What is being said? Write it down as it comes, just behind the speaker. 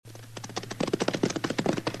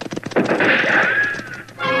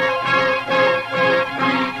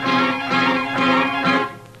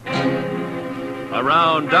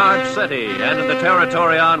around Dodge City and in the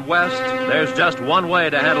territory on west, there's just one way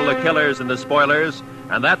to handle the killers and the spoilers,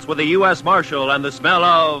 and that's with a U.S. Marshal and the smell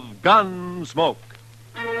of Gunsmoke.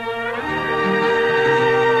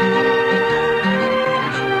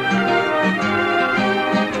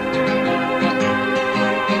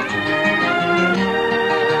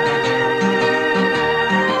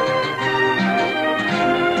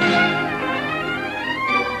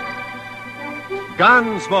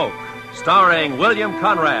 Gunsmoke, starring William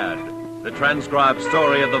Conrad. The transcribed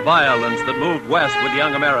story of the violence that moved west with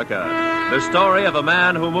young America. The story of a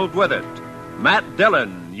man who moved with it. Matt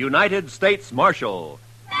Dillon, United States Marshal.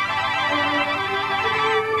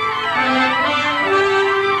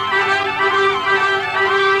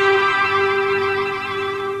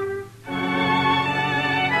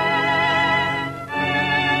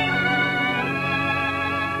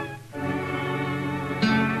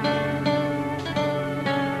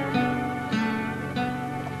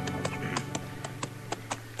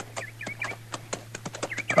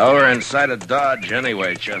 Well, we're inside of Dodge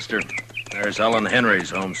anyway, Chester. There's Ellen Henry's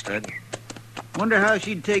homestead. Wonder how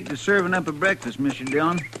she'd take to serving up a breakfast, Mr.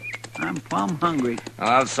 Dillon. I'm plumb hungry.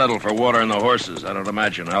 I'll settle for watering the horses. I don't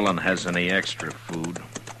imagine Ellen has any extra food.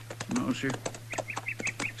 No, sir.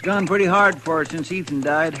 It's gone pretty hard for her since Ethan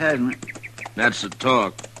died, hasn't it? That's the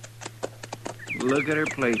talk. Look at her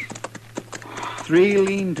place. 3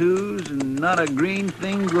 lean-tos and not a green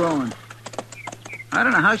thing growing. I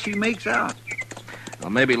don't know how she makes out. Well,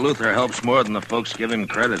 maybe Luther helps more than the folks give him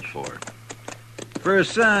credit for. For a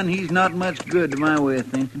son, he's not much good to my way of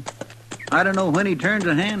thinking. I don't know when he turns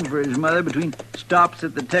a hand for his mother between stops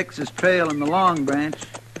at the Texas Trail and the Long Branch.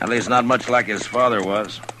 At least not much like his father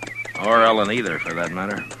was. Or Ellen either, for that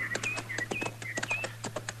matter.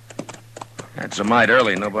 It's a mite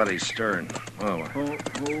early. Nobody's stirring. Oh.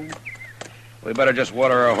 We better just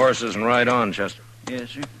water our horses and ride on, Chester. Yes,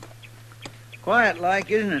 sir. Quiet like,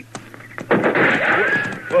 isn't it?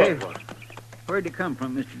 Whoa. Hey, where'd it come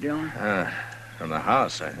from, Mr. Dillon? From the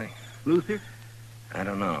house, I think. Luther? I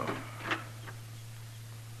don't know.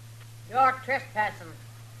 You're trespassing.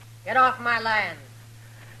 Get off my land.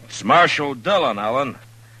 It's Marshal Dillon, Ellen.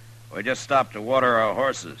 We just stopped to water our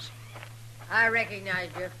horses. I recognize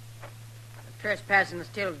you. The trespassing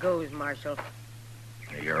still goes, Marshal.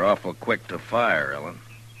 You're awful quick to fire, Ellen.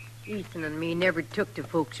 Ethan and me never took to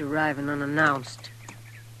folks arriving unannounced.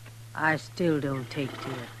 I still don't take to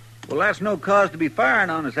it. Well, that's no cause to be firing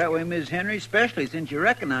on us that way, Miss Henry, especially since you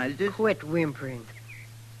recognized it. Quit whimpering.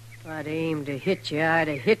 If I'd aimed to hit you, I'd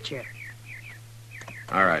have hit you.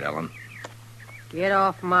 All right, Ellen. Get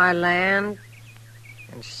off my land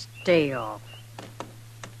and stay off.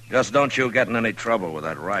 Just don't you get in any trouble with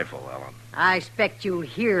that rifle, Ellen. I expect you'll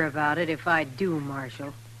hear about it if I do,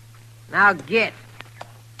 Marshal. Now get.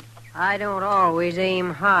 I don't always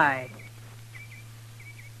aim high.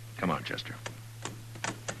 Come on, Chester.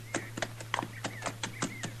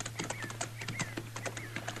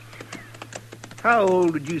 How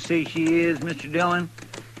old would you say she is, Mr. Dillon?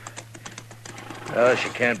 She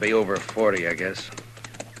can't be over 40, I guess.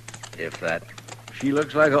 If that. She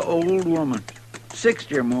looks like an old woman.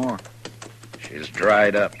 60 or more. She's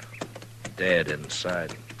dried up. Dead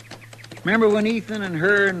inside. Remember when Ethan and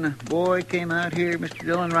her and the boy came out here, Mr.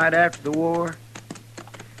 Dillon, right after the war?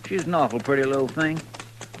 She's an awful pretty little thing.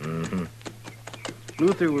 Mm-hmm.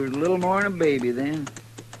 Luther was a little more than a baby then.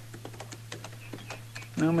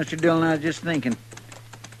 No, Mr. Dillon, I was just thinking.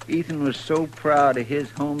 Ethan was so proud of his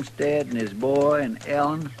homestead and his boy and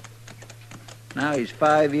Ellen. Now he's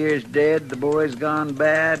 5 years dead, the boy's gone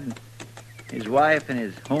bad. His wife and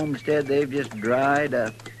his homestead, they've just dried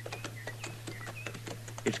up.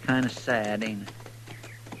 It's kind of sad, ain't it?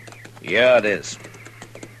 Yeah, it is.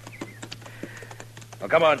 Well,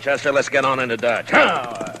 come on, Chester, let's get on into Dodge.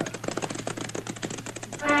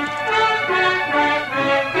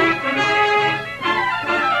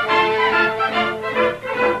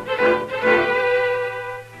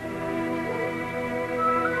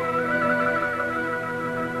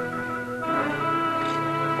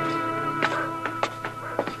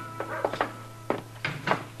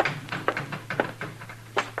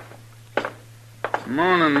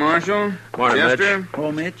 Morning, Marshal. Morning, Chester. Mitch.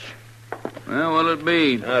 Oh, Mitch? Well, what'll it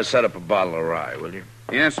be? Set up a bottle of rye, will you?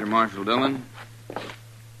 Yes, sir, Marshal Dillon.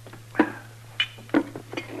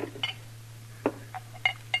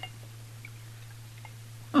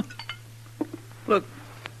 Look,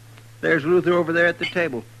 there's Luther over there at the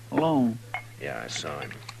table, alone. Yeah, I saw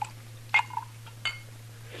him.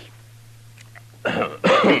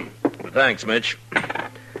 Thanks, Mitch.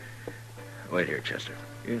 Wait here, Chester.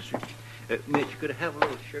 Yes, sir. Mitch, could I have a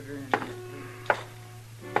little sugar in there, please?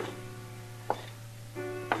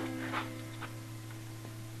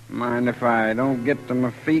 Mind if I don't get to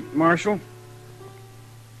my feet, Marshal?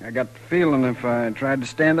 I got the feeling if I tried to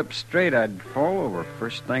stand up straight, I'd fall over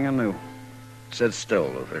first thing I knew. Sit still,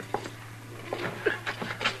 Luther.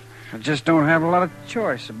 I just don't have a lot of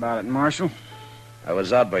choice about it, Marshal. I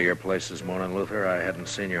was out by your place this morning, Luther. I hadn't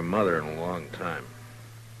seen your mother in a long time.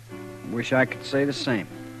 Wish I could say the same.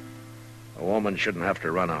 A woman shouldn't have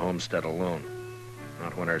to run a homestead alone.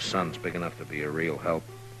 Not when her son's big enough to be a real help.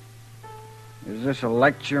 Is this a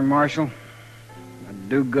lecture, Marshal? A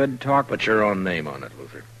do-good talk? Put your own name on it,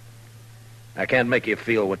 Luther. I can't make you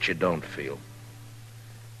feel what you don't feel.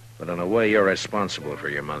 But in a way, you're responsible for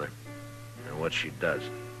your mother and what she does.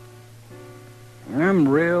 I'm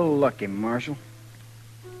real lucky, Marshal.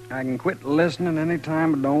 I can quit listening any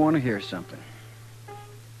time I don't want to hear something.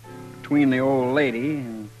 Between the old lady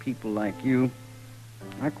and people like you,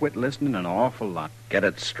 I quit listening an awful lot. Get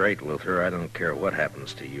it straight, Luther. I don't care what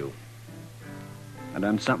happens to you. I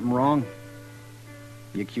done something wrong?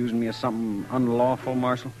 You accusing me of something unlawful,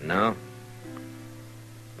 Marshal? No.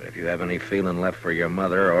 But if you have any feeling left for your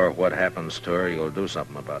mother or what happens to her, you'll do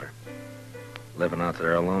something about her. Living out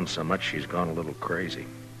there alone so much, she's gone a little crazy.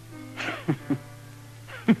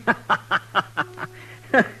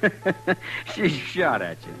 She shot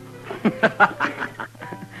at you.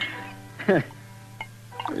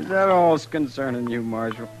 Is that all's concerning you,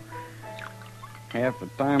 Marshal? Half the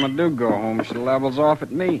time I do go home, she levels off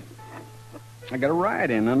at me. I got a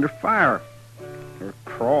ride in under fire. Her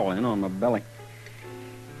crawling on my belly.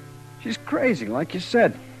 She's crazy, like you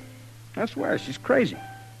said. I swear, she's crazy.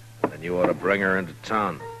 Then you ought to bring her into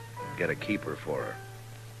town. Get a keeper for her.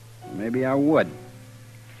 Maybe I would.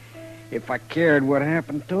 If I cared what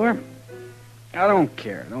happened to her. I don't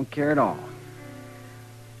care. I don't care at all.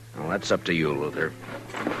 Well, that's up to you, Luther.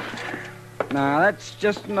 Now, that's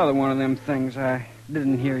just another one of them things I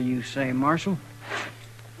didn't hear you say, Marshal.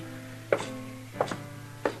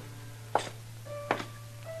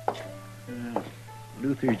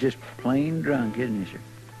 Luther's just plain drunk, isn't he, sir?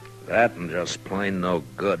 That and just plain no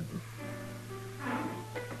good.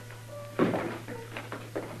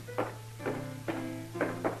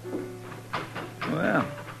 Well,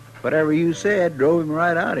 whatever you said drove him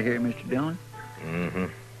right out of here, Mr. Dillon. Mm-hmm.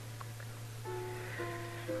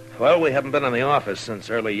 Well, we haven't been in the office since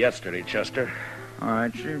early yesterday, Chester. All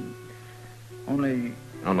right, sir. Only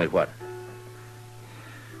what?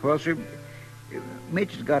 Well, sir,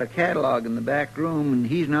 Mitch has got a catalog in the back room, and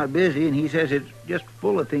he's not busy, and he says it's just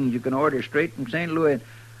full of things you can order straight from St. Louis.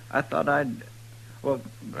 I thought well...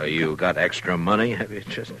 You got extra money, have you,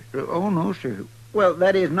 Chester? Oh, no, sir. Well,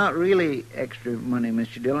 that is not really extra money,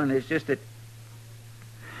 Mr. Dillon. It's just that...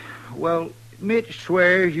 Well, Mitch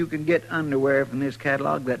swears you can get underwear from this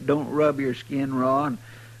catalog that don't rub your skin raw, and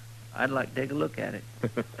I'd like to take a look at it.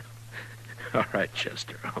 All right,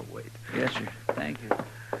 Chester, I'll wait. Yes, sir. Thank you.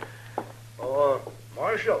 Oh,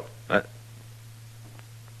 Marshal. Oh,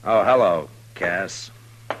 hello, Cass.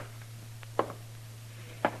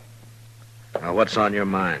 Now, what's on your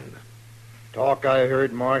mind? Talk I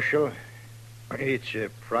heard, Marshal. It's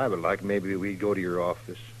private, like maybe we go to your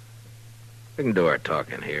office. We can do our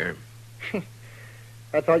talking here.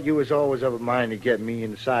 I thought you was always of a mind to get me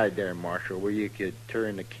inside there, Marshal, where you could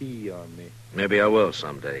turn the key on me. Maybe I will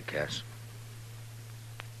someday, Cass.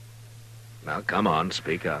 Now, come on,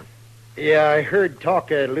 speak out. Yeah, I heard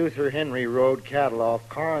talk at Luther Henry Road cattle off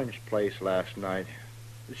Carnes' place last night.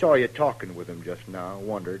 Saw you talking with him just now.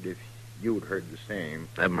 Wondered if you'd heard the same.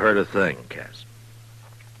 Haven't heard a thing, Cass.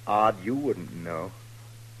 Odd you wouldn't know.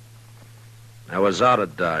 I was out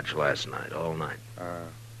at Dodge last night, all night.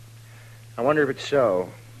 I wonder if it's so.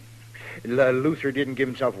 Luther didn't give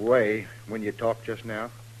himself away when you talked just now.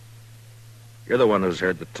 You're the one who's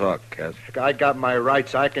heard the talk, Cass. I got my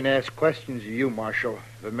rights. I can ask questions of you, Marshal.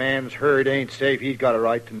 If a man's herd ain't safe, he's got a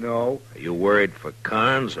right to know. Are you worried for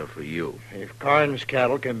Carnes or for you? If Carnes'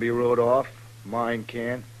 cattle can be rode off, mine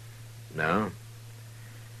can. No?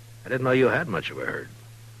 I didn't know you had much of a herd.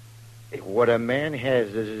 What a man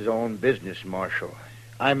has is his own business, Marshal.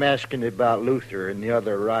 I'm asking about Luther and the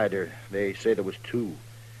other rider. They say there was two.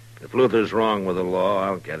 If Luther's wrong with the law,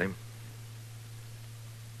 I'll get him.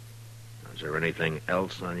 Is there anything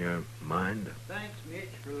else on your mind? Thanks, Mitch,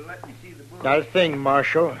 for letting me see the book. Not a thing,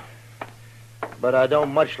 Marshal. But I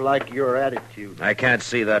don't much like your attitude. I can't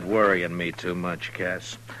see that worrying me too much,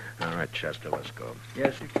 Cass. All right, Chester, let's go.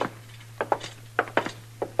 Yes, sir.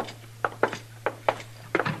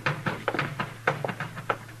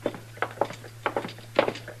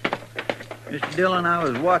 Mr. Dillon, I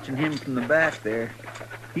was watching him from the back there.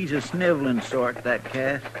 He's a sniveling sort, that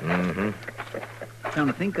Cass. Mm-hmm. Come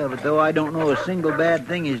to think of it, though, I don't know a single bad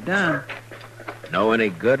thing he's done. Know any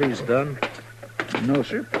good he's done? No,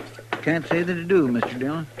 sir. Can't say that I do, Mr.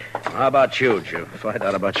 Dillon. How about you? Did you find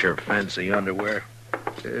out about your fancy underwear?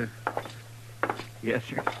 Yes,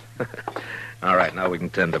 sir. All right, now we can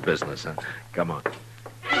tend to business, huh? Come on.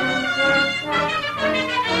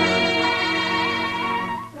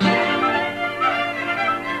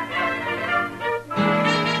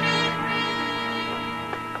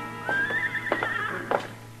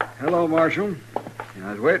 Hello, Marshal.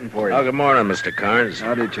 I was waiting for you. Oh, good morning, Mr. Carnes.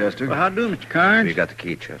 Howdy, Chester. Well, how do, Mr. Carnes? You got the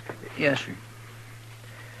key, Chester. Yes, sir.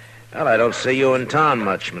 Well, I don't see you in town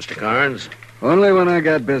much, Mr. Carnes. Only when I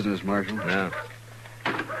got business, Marshal. No.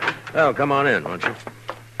 Well, come on in, won't you?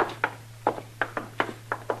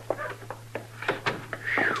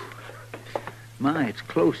 My, it's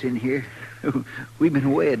close in here. We've been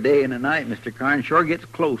away a day and a night, Mr. Carnes. Sure gets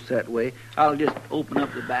close that way. I'll just open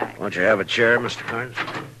up the back. Won't you have a chair, Mr. Carnes?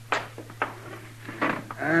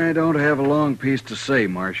 I don't have a long piece to say,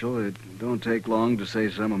 Marshal. It don't take long to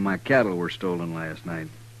say some of my cattle were stolen last night.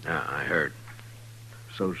 Yeah, I heard.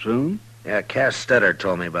 So soon? Yeah, Cass Stetter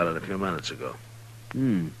told me about it a few minutes ago.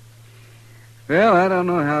 Well, I don't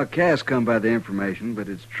know how Cass come by the information, but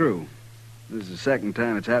it's true. This is the second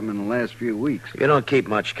time it's happened in the last few weeks. You don't keep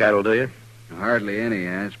much cattle, do you? Hardly any.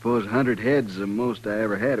 I suppose 100 head's the most I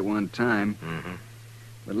ever had at one time. Mm-hmm.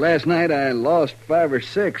 But last night I lost 5 or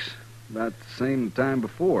 6, about the same time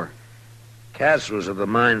before. Cass was of the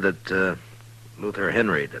mind that Luther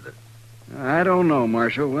Henry did it. I don't know,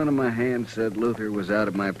 Marshal. One of my hands said Luther was out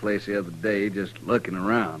at my place the other day just looking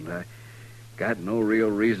around. I got no real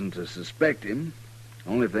reason to suspect him.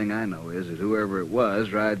 Only thing I know is that whoever it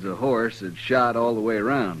was rides a horse that's shot all the way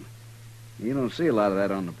around. You don't see a lot of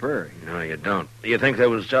that on the prairie. No, you don't. You think there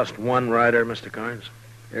was just one rider, Mr. Carnes?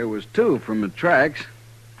 There was 2 from the tracks,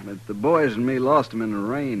 but the boys and me lost them in the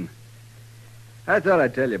rain. I thought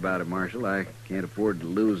I'd tell you about it, Marshal. I can't afford to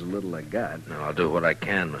lose the little I got. No, I'll do what I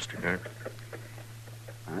can, Mr. Carnes.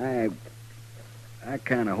 I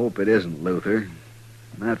kind of hope it isn't Luther.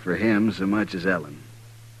 Not for him so much as Ellen.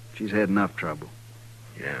 She's had enough trouble.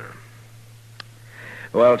 Yeah.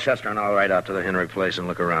 Well, Chester and I'll ride out to the Henry place and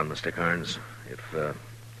look around, Mr. Carnes. If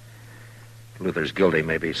Luther's guilty,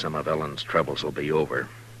 maybe some of Ellen's troubles will be over.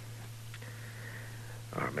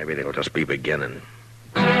 Or maybe they'll just be beginning.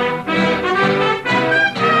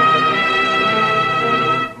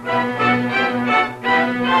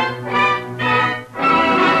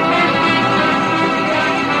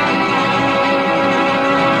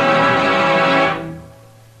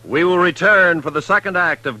 We will return for the second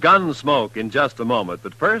act of Gunsmoke in just a moment.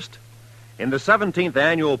 But first, in the 17th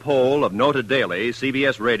annual poll of Noted Daily,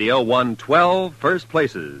 CBS Radio won 12 first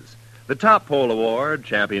places. The top poll award,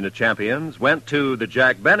 Champion of Champions, went to The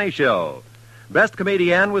Jack Benny Show. Best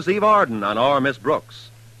comedian was Eve Arden on Our Miss Brooks.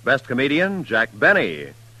 Best comedian, Jack Benny.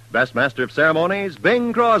 Best Master of Ceremonies,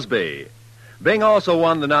 Bing Crosby. Bing also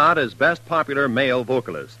won the nod as Best Popular Male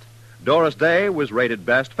Vocalist. Doris Day was rated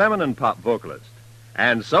Best Feminine Pop Vocalist.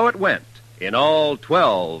 And so it went, in all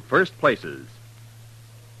 12 first places.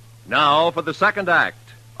 Now for the second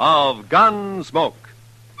act of Gunsmoke.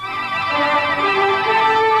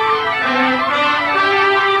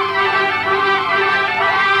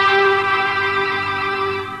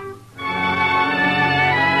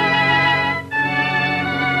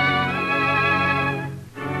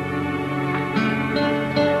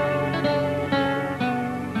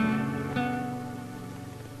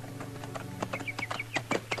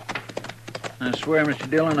 I swear, Mr.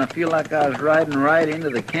 Dillon, I feel like I was riding right into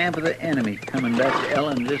the camp of the enemy, coming back to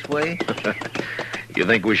Ellen this way. You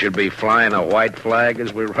think we should be flying a white flag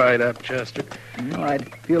as we ride up, Chester? You know,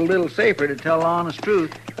 I'd feel a little safer to tell the honest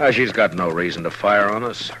truth. She's got no reason to fire on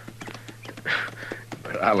us.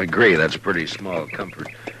 But I'll agree, that's pretty small comfort.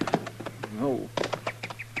 Oh.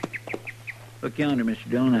 Look yonder, Mr.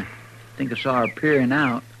 Dillon. I think I saw her peering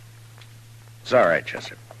out. It's all right,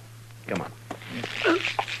 Chester. Come on.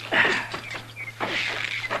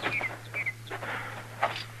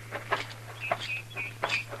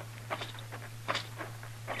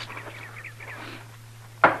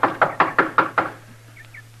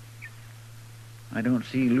 I don't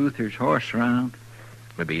see Luther's horse around.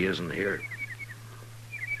 Maybe he isn't here.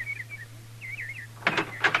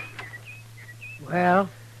 Well?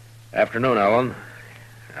 Afternoon, Ellen.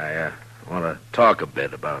 I want to talk a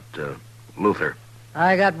bit about Luther.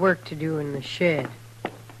 I got work to do in the shed.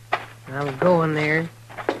 I'm going there.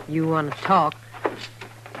 You want to talk?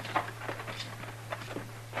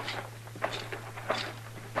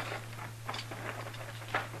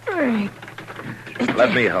 All right.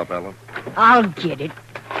 Let me help, Ellen. I'll get it.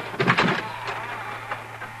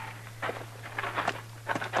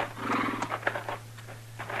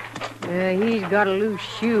 He's got a loose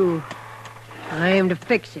shoe. I aim to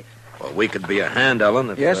fix it. Well, we could be a hand, Ellen,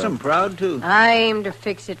 if... Yes, I'm proud to. I aim to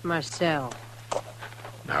fix it myself.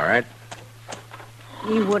 All right.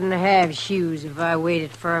 He wouldn't have shoes if I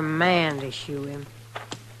waited for a man to shoe him.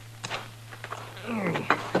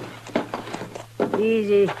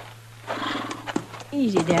 Easy.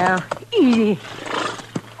 Easy, Dal. Easy.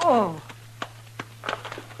 Oh.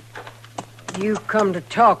 You come to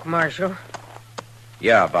talk, Marshal.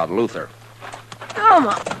 Yeah, about Luther. Come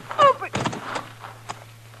on. Open.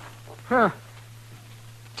 Huh.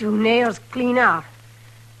 2 nails clean out.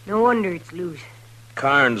 No wonder it's loose.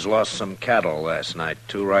 Carnes lost some cattle last night.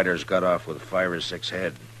 2 riders got off with 5 or 6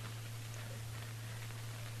 head.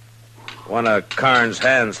 One of Carnes'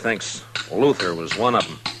 hands thinks Luther was one of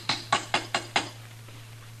them.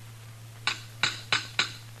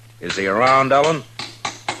 Is he around, Ellen?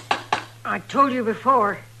 I told you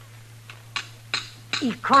before.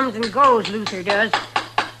 He comes and goes, Luther does.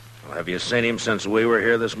 Well, have you seen him since we were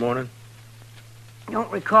here this morning?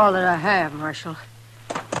 Don't recall that I have, Marshal.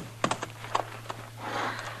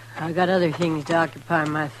 I got other things to occupy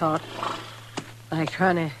my thought, like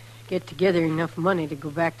trying to get together enough money to go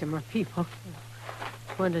back to my people.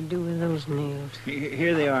 What to do with those nails?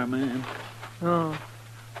 Here they are, man. Oh,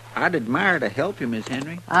 I'd admire to help you, Miss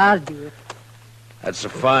Henry. I'll do it. That's a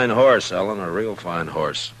fine horse, Ellen, a real fine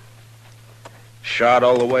horse. Shot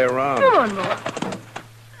all the way around. Come on, boy.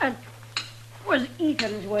 That was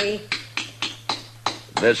Ethan's way.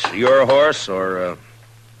 This your horse or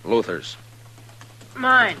Luther's?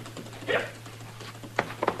 Mine.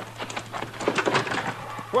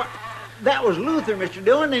 What? That was Luther, Mr.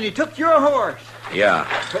 Dillon, and he took your horse. Yeah.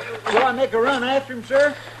 Will I make a run after him,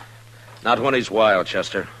 sir? Not when he's wild,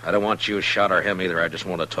 Chester. I don't want you shot or him either. I just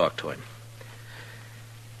want to talk to him.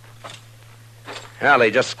 Hell,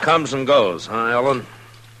 he just comes and goes, huh, Ellen?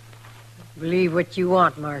 Believe what you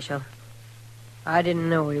want, Marshal. I didn't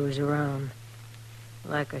know he was around.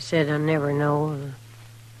 Like I said, I never know. And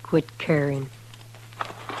I quit caring.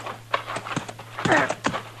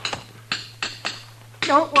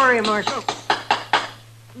 Don't worry, Marshal.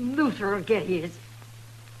 Luther will get his.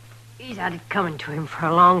 He's had it coming to him for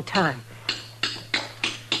a long time.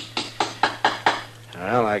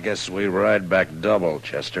 Well, I guess we ride back double,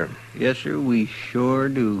 Chester. Yes, sir, we sure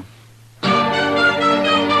do.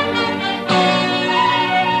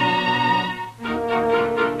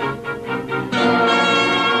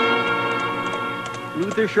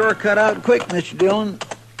 Luther sure cut out quick, Mr. Dillon.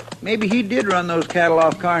 Maybe he did run those cattle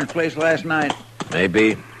off Carnes' place last night.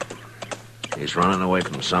 Maybe. He's running away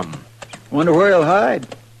from something. Wonder where he'll hide.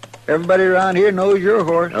 Everybody around here knows your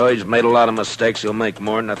horse. Oh, he's made a lot of mistakes. He'll make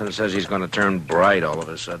more. Nothing says he's going to turn bright all of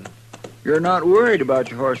a sudden. You're not worried about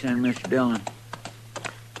your horse then, Mr. Dillon?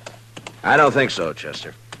 I don't think so,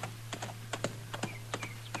 Chester.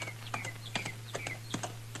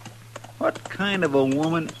 What kind of a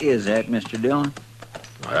woman is that, Mr. Dillon?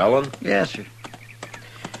 Ellen? Yes, sir.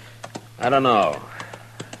 I don't know.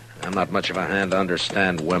 I'm not much of a hand to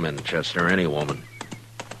understand women, Chester, any woman.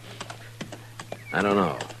 I don't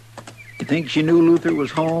know. You think she knew Luther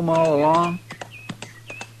was home all along?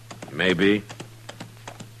 Maybe.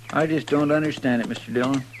 I just don't understand it, Mr.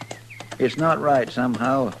 Dillon. It's not right,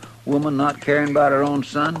 somehow, a woman not caring about her own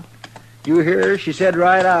son. You hear her? She said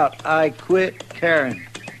right out, I quit caring.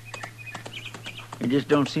 It just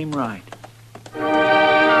don't seem right.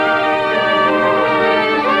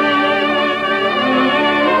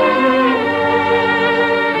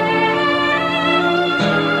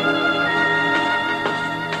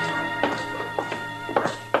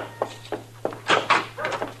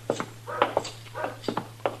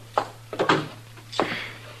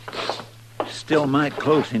 Still might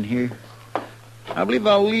close in here. I believe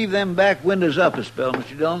I'll leave them back windows up a spell,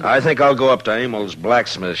 Mr. Dillon. I think I'll go up to Emil's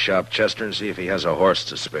blacksmith shop, Chester, and see if he has a horse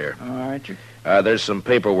to spare. All right, sir. There's some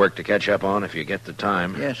paperwork to catch up on if you get the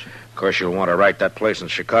time. Yes, sir. Of course, you'll want to write that place in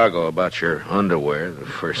Chicago about your underwear, the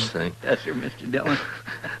first thing. Yes, sir, Mr. Dillon.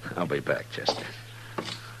 I'll be back, Chester.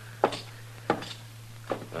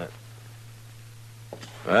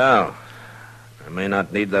 Well, I may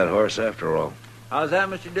not need that horse after all. How's that,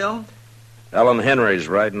 Mr. Dillon? Ellen Henry's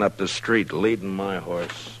riding up the street, leading my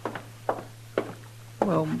horse.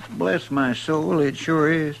 Well, bless my soul, it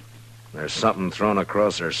sure is. There's something thrown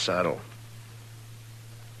across her saddle.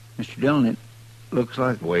 Mr. Dillon, it looks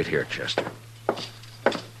like... Wait here, Chester.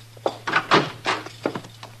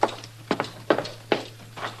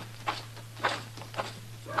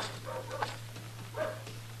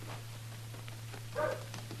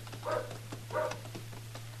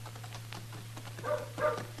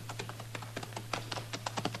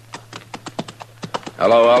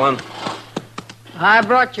 Hello, Ellen. I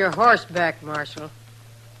brought your horse back, Marshal.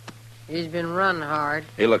 He's been run hard.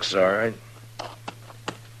 He looks all right.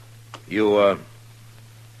 You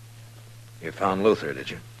found Luther,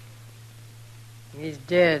 did you? He's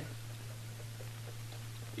dead.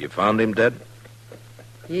 You found him dead?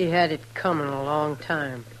 He had it coming a long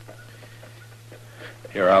time.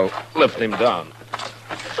 Here, I'll lift him down.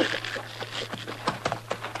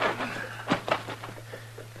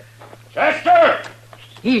 Chester!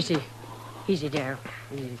 Easy. Easy, Darrell.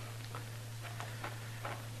 Easy.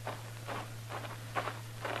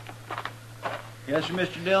 Yes, sir,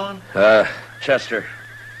 Mr. Dillon? Chester,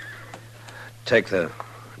 take the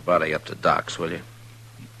body up to Doc's, will you?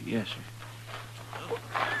 Yes, sir.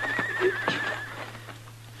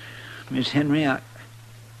 Miss Henry,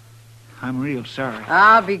 I'm real sorry.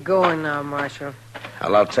 I'll be going now, Marshal.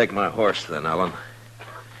 Well, I'll take my horse then, Ellen.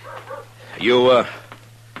 You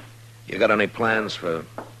got any plans for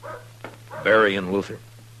burying Luther?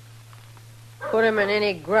 Put him in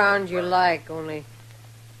any ground you like, only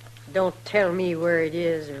don't tell me where it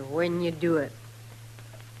is or when you do it.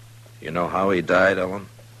 You know how he died, Ellen?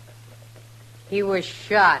 He was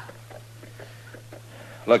shot.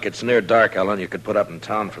 Look, it's near dark, Ellen. You could put up in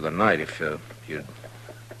town for the night if you'd...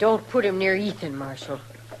 Don't put him near Ethan, Marshal.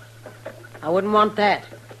 I wouldn't want that.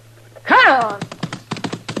 Come on!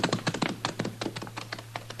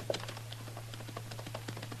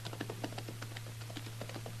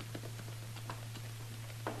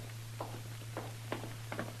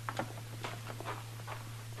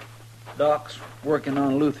 Doc's working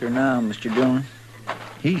on Luther now, Mr. Dillon.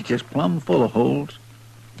 He's just plumb full of holes.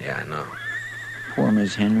 Yeah, I know. Poor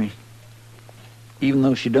Miss Henry. Even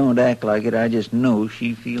though she don't act like it, I just know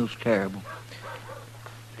she feels terrible.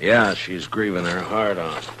 Yeah, she's grieving her heart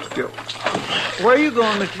out. Where are you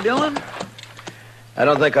going, Mr. Dillon? I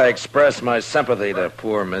don't think I expressed my sympathy to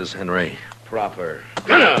poor Miss Henry proper.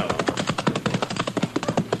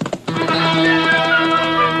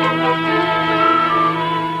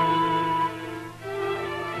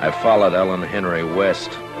 I followed Ellen Henry west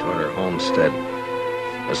toward her homestead.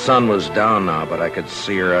 The sun was down now, but I could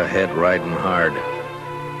see her ahead riding hard.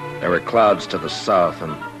 There were clouds to the south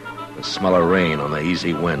and the smell of rain on the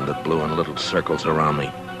easy wind that blew in little circles around me.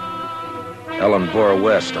 Ellen bore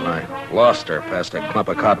west, and I lost her past a clump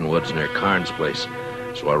of cottonwoods near Carnes' place,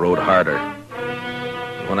 so I rode harder.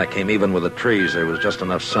 And when I came even with the trees, there was just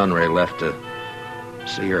enough sun ray left to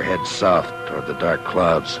see her head south toward the dark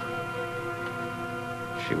clouds.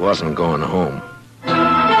 She wasn't going home. It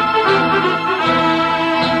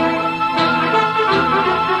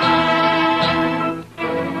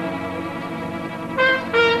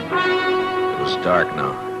was dark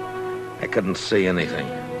now. I couldn't see anything.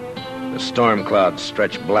 The storm clouds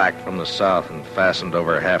stretched black from the south and fastened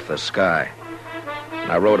over half the sky.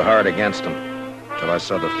 And I rode hard against them till I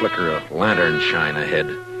saw the flicker of lantern shine ahead.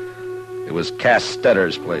 It was Cass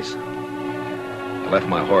Stetter's place. I left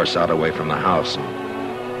my horse out away from the house and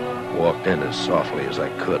walked in as softly as I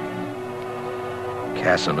could.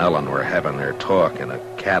 Cass and Ellen were having their talk in a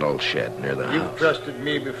cattle shed near the house. You've trusted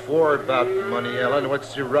me before about the money, Ellen.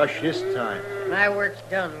 What's the rush this time? My work's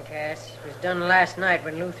done, Cass. It was done last night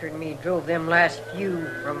when Luther and me drove them last few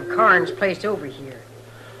from Carnes' place over here.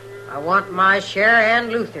 I want my share and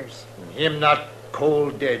Luther's. Him not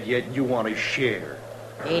cold dead yet, and you want a share.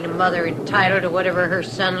 Ain't a mother entitled to whatever her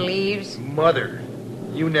son leaves? Mother?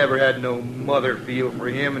 You never had no mother feel for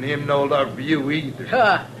him, and him no love for you either.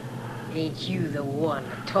 Huh. Ain't you the one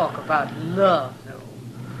to talk about love, though?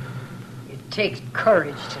 It takes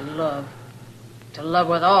courage to love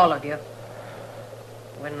with all of you.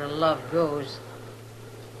 When the love goes,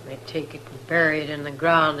 they take it and bury it in the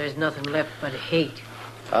ground. There's nothing left but hate.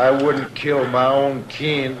 I wouldn't kill my own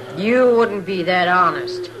kin. You wouldn't be that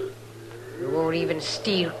honest. You won't even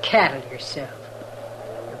steal cattle yourself.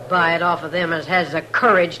 You buy it off of them as has the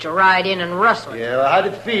courage to ride in and rustle it. Yeah, well, how'd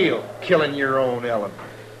it feel, killing your own Ellen?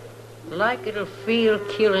 Like it'll feel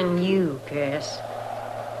killing you, Cass.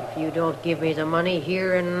 If you don't give me the money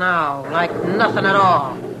here and now, like nothing at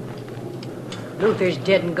all. Luther's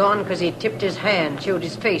dead and gone because he tipped his hand, showed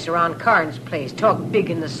his face around Carnes' place, talked big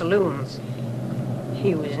in the saloons.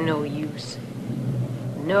 He was no use.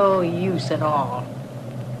 No use at all.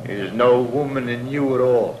 There's no woman in you at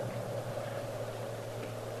all.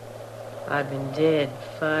 I've been dead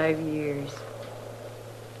 5 years.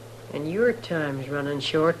 And your time's running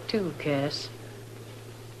short, too, Cass.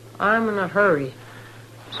 I'm in a hurry.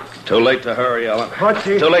 Too late to hurry, Ellen. What's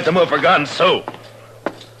it? Too late to move for Gunsmoke.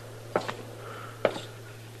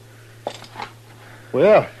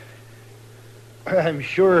 Well, I'm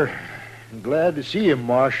sure glad to see you,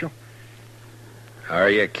 Marshal. Are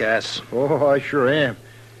you, Cass? Oh, I sure am.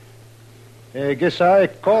 I guess I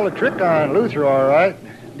called a trick on Luther all right,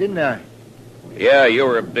 didn't I? Yeah, you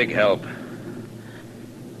were a big help.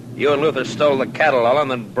 You and Luther stole the cattle, Ellen,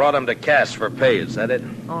 and brought them to Cass for pay. Is that it?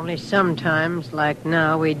 Only sometimes, like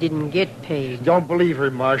now, we didn't get paid. Don't believe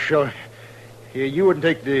her, Marshal. You wouldn't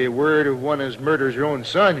take the word of one as murders your own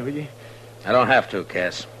son, would you? I don't have to,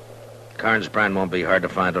 Cass. Carnes Brand won't be hard to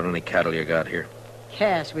find on any cattle you got here.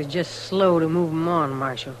 Cass was just slow to move 'em on,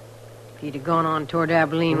 Marshal. If he'd have gone on toward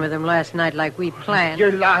Abilene with him last night like we planned...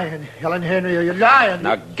 You're lying, Helen Henry. You're lying.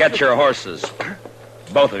 Now get your horses.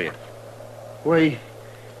 Both of you.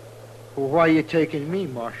 Why are you taking me,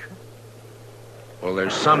 Marshal? Well,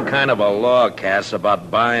 there's some kind of a law, Cass, about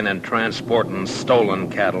buying and transporting stolen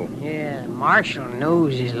cattle. Yeah, Marshal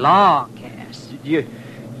knows his law, Cass. You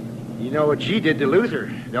know what she did to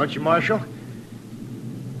Luther, don't you, Marshal?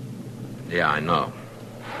 Yeah, I know.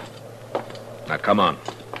 Now, come on.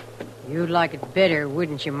 You'd like it better,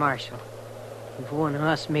 wouldn't you, Marshal? If one of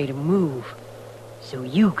us made a move, so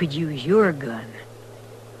you could use your gun.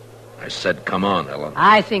 I said come on, Ellen.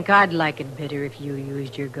 I think I'd like it better if you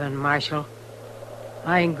used your gun, Marshal.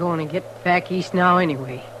 I ain't going to get back east now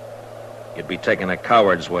anyway. You'd be taking a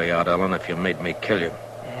coward's way out, Ellen, if you made me kill you.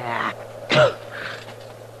 Ah.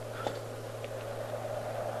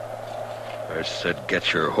 I said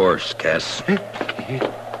get your horse, Cass.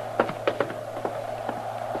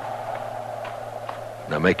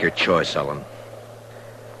 Now make your choice, Ellen.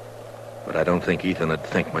 But I don't think Ethan would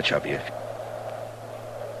think much of you.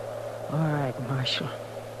 All right, Marshal.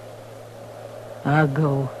 I'll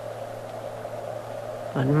go.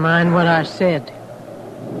 But mind what I said.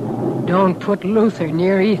 Don't put Luther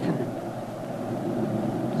near Ethan.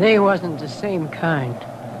 They wasn't the same kind.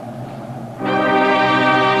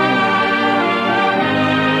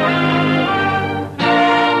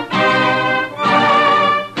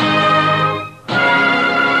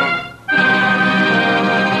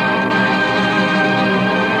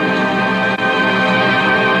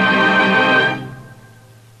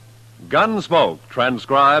 Gunsmoke,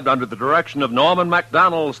 transcribed under the direction of Norman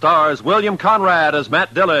MacDonald, stars William Conrad as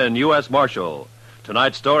Matt Dillon, U.S. Marshal.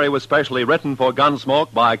 Tonight's story was specially written for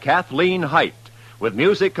Gunsmoke by Kathleen Height, with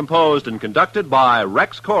music composed and conducted by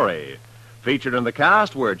Rex Corey. Featured in the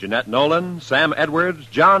cast were Jeanette Nolan, Sam Edwards,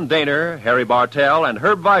 John Daner, Harry Bartell, and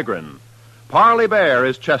Herb Vigran. Parley Bear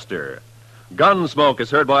is Chester. Gunsmoke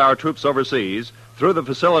is heard by our troops overseas through the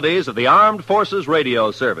facilities of the Armed Forces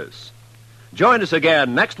Radio Service. Join us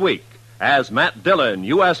again next week as Matt Dillon,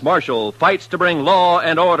 U.S. Marshal, fights to bring law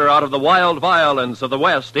and order out of the wild violence of the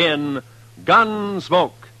West in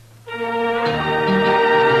Gunsmoke.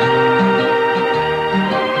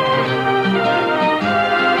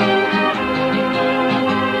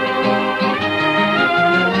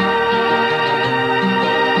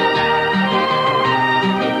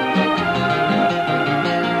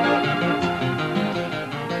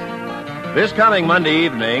 This coming Monday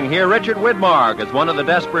evening, hear Richard Widmark as one of the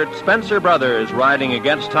desperate Spencer brothers riding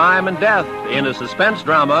against time and death in a suspense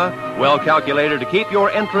drama well calculated to keep your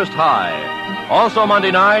interest high. Also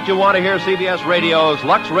Monday night, you'll want to hear CBS Radio's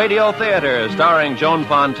Lux Radio Theater starring Joan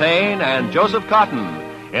Fontaine and Joseph Cotton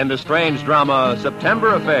in the strange drama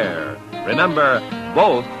September Affair. Remember,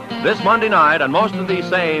 both this Monday night on most of these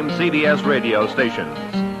same CBS radio stations.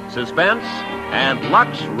 Suspense and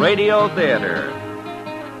Lux Radio Theater.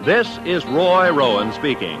 This is Roy Rowan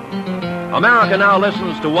speaking. America now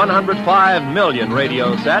listens to 105 million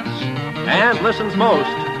radio sets and listens most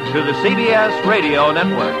to the CBS Radio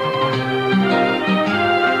Network.